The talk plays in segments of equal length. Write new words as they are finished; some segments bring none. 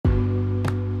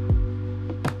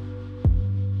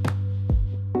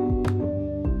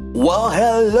Well,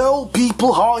 hello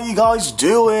people, how are you guys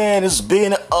doing? It's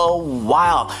been a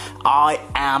while. I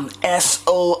am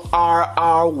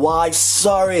SORRY,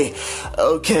 sorry.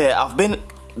 Okay, I've been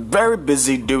very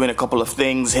busy doing a couple of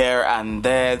things here and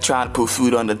there, trying to put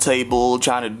food on the table,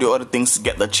 trying to do other things to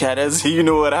get the cheddars, you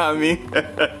know what I mean?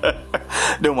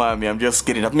 Don't mind me, I'm just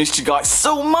kidding. I've missed you guys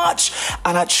so much,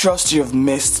 and I trust you have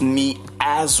missed me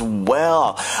as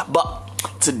well. But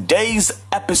today's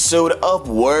episode of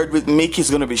Word with Mickey is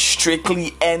going to be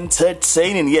strictly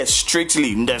entertaining. Yes,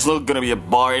 strictly. There's not going to be a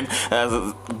boring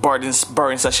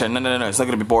session. No. It's not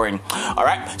going to be boring. All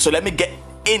right. So let me get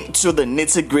into the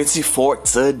nitty-gritty for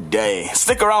today.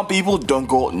 Stick around, people. Don't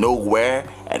go nowhere,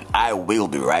 and I will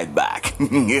be right back.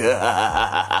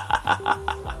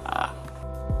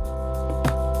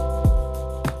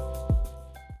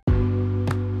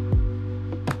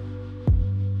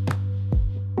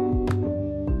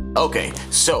 Okay,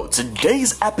 so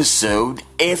today's episode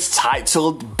is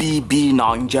titled BB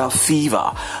Naija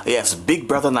Fever. Yes, Big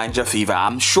Brother Naija Fever.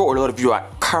 I'm sure a lot of you are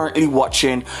currently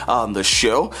watching the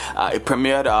show. It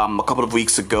premiered a couple of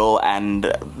weeks ago,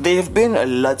 and there have been a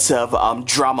lot of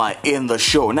drama in the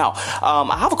show. Now,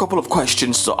 I have a couple of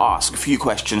questions to ask, a few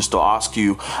questions to ask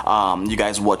you, you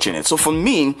guys watching it. So for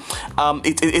me,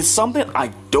 it's something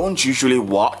I don't usually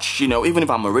watch. You know, even if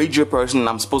I'm a radio person,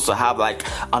 I'm supposed to have like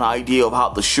an idea of how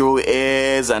the show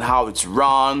is and how it's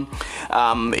run.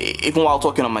 Even while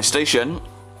talking on my station,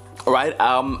 right,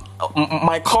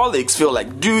 my colleagues feel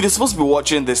like, dude, you're supposed to be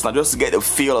watching this now just to get the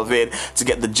feel of it, to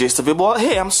get the gist of it. But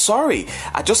hey, I'm sorry,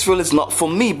 I just feel it's not for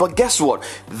me. But guess what?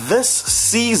 This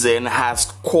season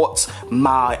has caught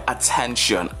my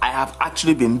attention. I have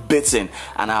actually been bitten,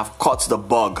 and I've caught the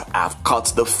bug. I've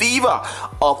caught the fever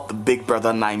of the Big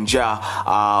Brother Naija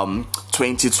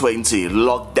 2020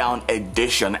 lockdown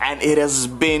edition, and it has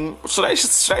been, should I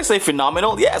say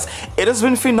phenomenal? Yes, it has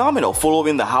been phenomenal,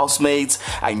 following the housemates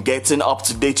and getting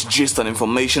up-to-date gist and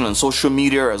information on social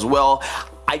media as well.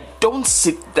 I don't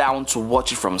sit down to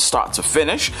watch it from start to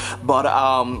finish, but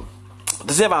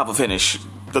does it ever have a finish?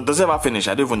 Does it ever finish?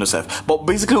 I don't even know, Seth. But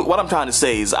basically, what I'm trying to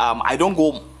say is, I don't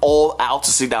go all out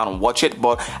to sit down and watch it,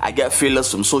 but I get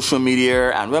feelers from social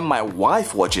media, and when my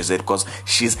wife watches it, because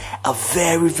she's a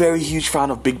very, very huge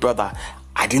fan of Big Brother,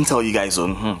 I didn't tell you guys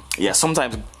on. Yeah,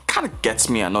 sometimes it kind of gets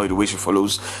me annoyed the way she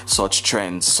follows such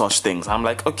trends, such things. I'm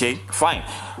like, okay, fine,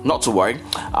 not to worry.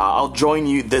 I'll join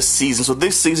you this season. So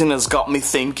this season has got me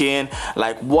thinking,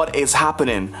 like, what is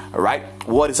happening, right?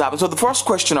 What is happening? So the first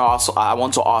question I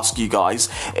want to ask you guys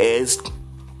is,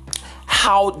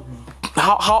 how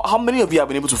many of you have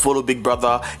been able to follow Big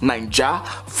Brother Naija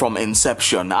from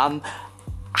inception, and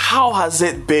how has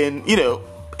it been,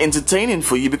 entertaining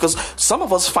for you? Because some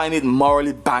of us find it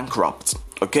morally bankrupt.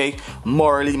 Okay,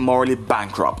 morally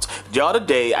bankrupt. The other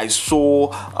day I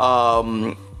saw,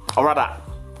 or rather,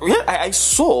 yeah, I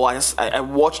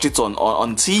watched it on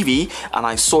TV, and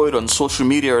I saw it on social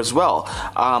media as well.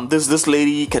 This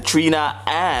lady Katrina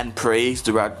and Praise,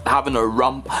 they were having a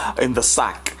rump in the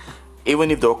sack,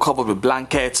 even if they were covered with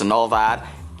blankets and all that.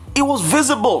 It was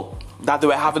visible that they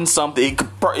were having something.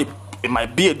 It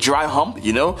might be a dry hump,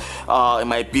 it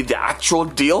might be the actual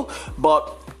deal,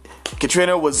 but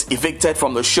Katrina was evicted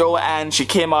from the show, and she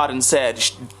came out and said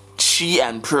she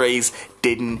and Praise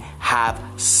didn't have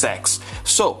sex.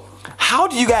 So, how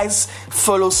do you guys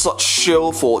follow such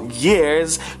show for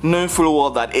years, knowing full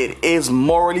well that it is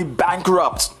morally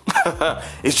bankrupt?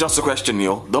 It's just a question,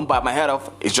 yo. Don't bite my head off.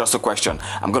 It's just a question.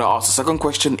 I'm gonna ask the second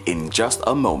question in just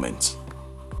a moment.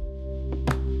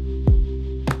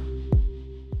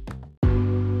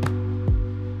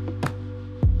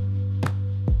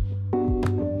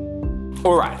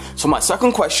 Alright, so my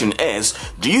second question is,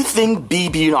 do you think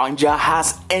BB Naija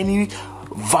has any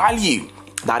value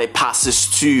that it passes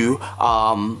to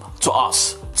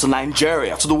us, to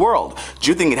Nigeria, to the world?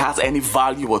 Do you think it has any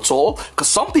value at all? Because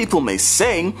some people are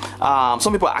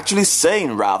actually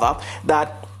saying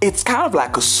that it's kind of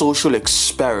like a social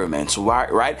experiment,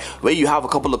 right? Where you have a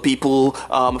couple of people,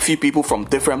 a few people from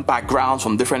different backgrounds,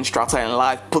 from different strata in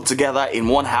life, put together in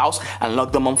one house and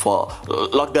lock them up for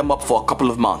a couple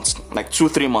of months, like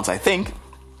 2-3 months, I think.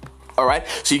 All right,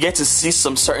 so you get to see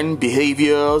some certain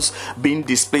behaviors being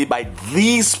displayed by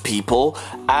these people,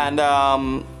 and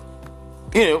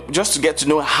just to get to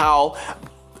know how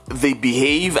they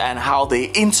behave and how they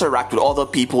interact with other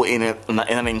people in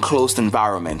an enclosed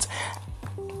environment.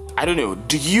 I don't know.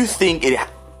 Do you think it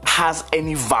has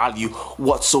any value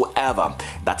whatsoever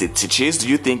that it teaches? Do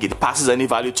you think it passes any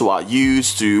value to our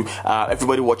youth, to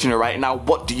everybody watching it right now?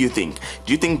 What do you think?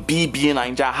 Do you think BB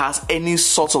Naija has any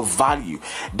sort of value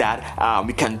that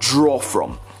we can draw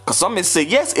from? Because some may say,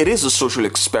 yes, it is a social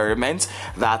experiment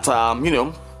that,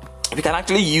 we can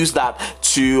actually use that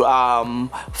to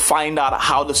find out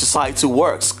how the society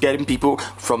works, getting people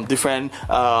from different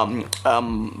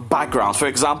backgrounds. For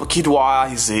example, Kidwire,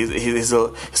 he's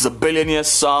a billionaire's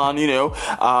son,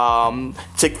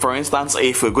 take for instance,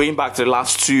 if we're going back to the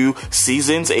last 2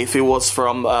 seasons, if he was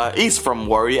from, he's from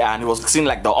Warri and he was seen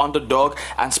like the underdog.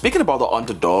 And speaking about the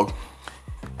underdog,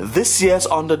 this year's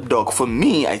underdog for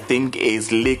me, I think,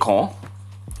 is Laycon.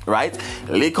 Right?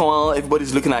 Laycon,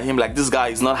 everybody's looking at him like this guy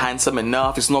is not handsome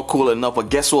enough, he's not cool enough, but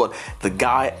guess what? The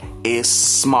guy is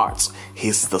smart.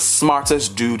 He's the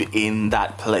smartest dude in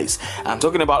that place. I'm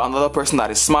talking about another person that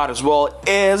is smart as well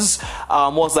is,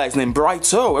 what's that, his name?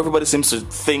 Brighto. Everybody seems to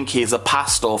think he's a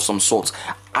pastor of some sort.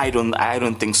 I don't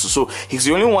think so. So he's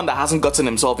the only one that hasn't gotten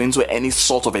himself into any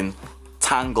sort of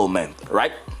entanglement,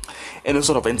 right? Any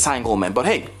sort of entanglement. But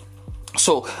hey,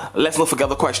 so let's not forget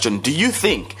the question. Do you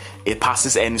think it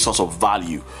passes any sort of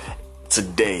value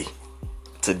today?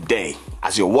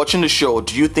 As you're watching the show,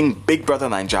 do you think Big Brother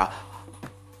Naija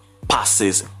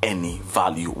passes any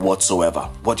value whatsoever?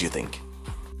 What do you think?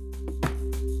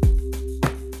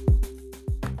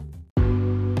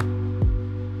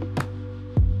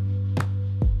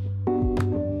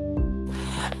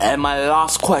 And my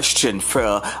last question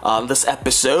for this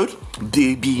episode,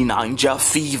 BB Naija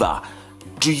Fever.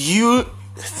 Do you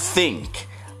think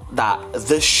that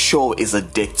this show is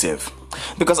addictive?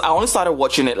 Because I only started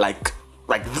watching it like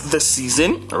this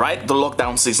season, right? The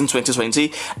lockdown season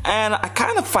 2020, and I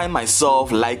kind of find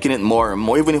myself liking it more and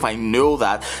more, even if I know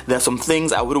that there's some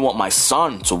things I wouldn't want my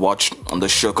son to watch on the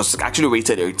show because it's actually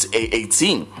rated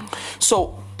 18.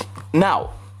 So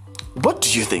now, what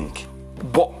do you think?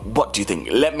 What do you think?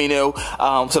 Let me know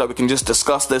so that we can just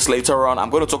discuss this later on. I'm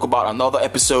going to talk about another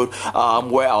episode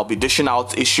where I'll be dishing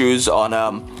out issues on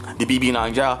the BB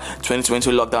Naija 2020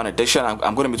 lockdown edition.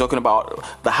 I'm going to be talking about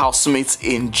the housemates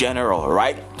in general,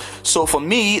 right? So for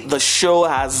me, the show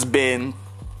has been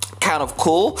kind of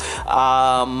cool.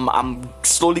 I'm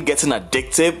slowly getting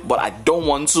addictive, but I don't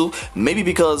want to. Maybe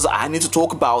because I need to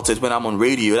talk about it when I'm on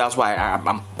radio. That's why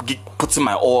I'm putting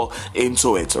my all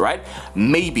into it, right?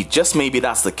 Maybe, just maybe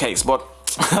that's the case. But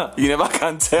you never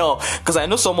can tell, because I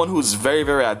know someone who's very,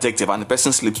 very addictive, and the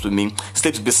person sleeps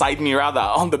beside me rather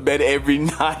on the bed every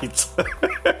night.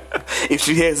 If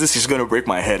she hears this, she's gonna break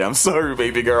my head. I'm sorry,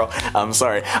 baby girl. I'm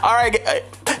sorry. All right,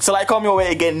 so I come your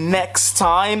way again next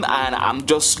time, and I'm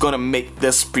just gonna make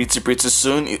this pretty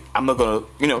soon. I'm not gonna,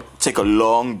 take a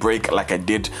long break like I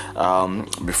did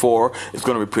before. It's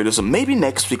gonna be pretty soon. Maybe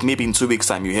next week, maybe in 2 weeks'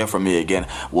 time, you hear from me again.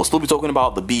 We'll still be talking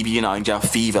about the BB Naija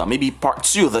Fever, maybe part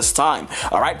 2 this time.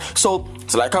 All right. So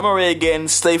till I come your way again,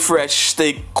 stay fresh,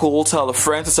 stay cool. Tell a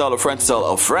friend to tell a friend to tell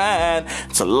a friend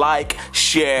to like,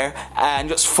 share, and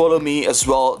just follow me as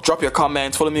well. Drop your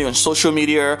comments. Follow me on social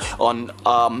media. On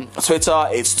Twitter,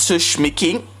 it's Tush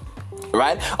Mickey.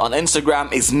 Right? On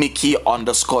Instagram, it's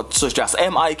Mickey_Tush. That's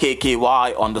MIKKY_TUSH.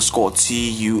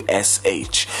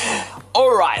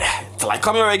 Alright. Till I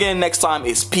come here again next time,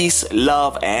 it's peace,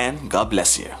 love, and God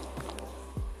bless you.